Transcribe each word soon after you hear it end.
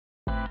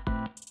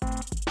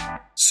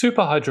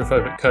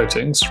Super-hydrophobic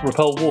coatings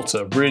repel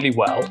water really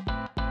well,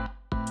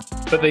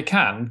 but they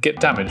can get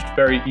damaged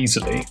very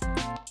easily,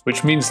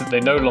 which means that they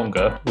no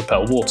longer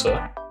repel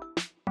water.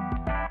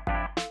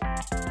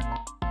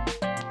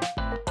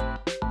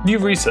 New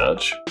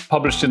research,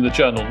 published in the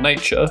journal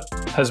Nature,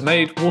 has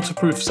made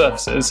waterproof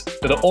surfaces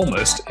that are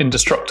almost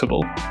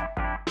indestructible.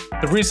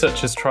 The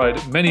researchers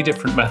tried many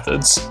different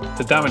methods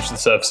to damage the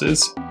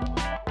surfaces,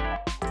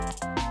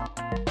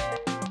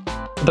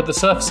 but the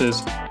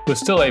surfaces were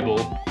still able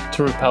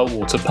to repel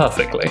water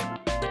perfectly.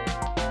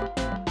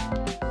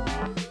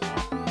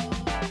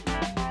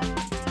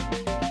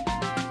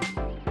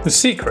 The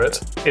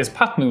secret is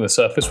patterning the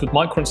surface with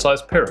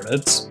micron-sized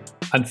pyramids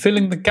and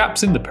filling the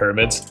gaps in the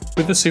pyramids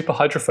with the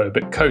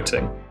super-hydrophobic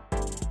coating.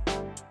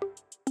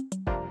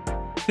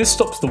 This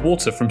stops the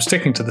water from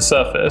sticking to the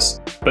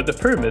surface, but the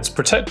pyramids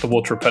protect the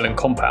water-repelling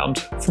compound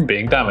from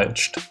being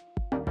damaged.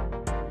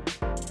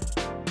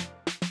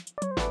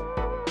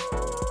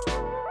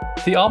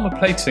 The armour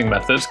plating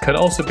method can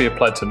also be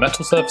applied to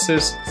metal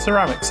surfaces,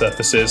 ceramic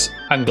surfaces,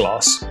 and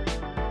glass.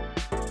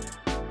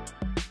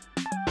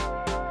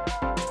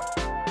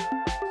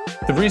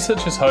 The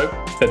researchers hope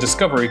their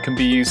discovery can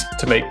be used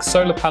to make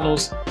solar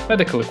panels,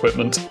 medical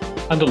equipment,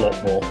 and a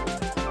lot more.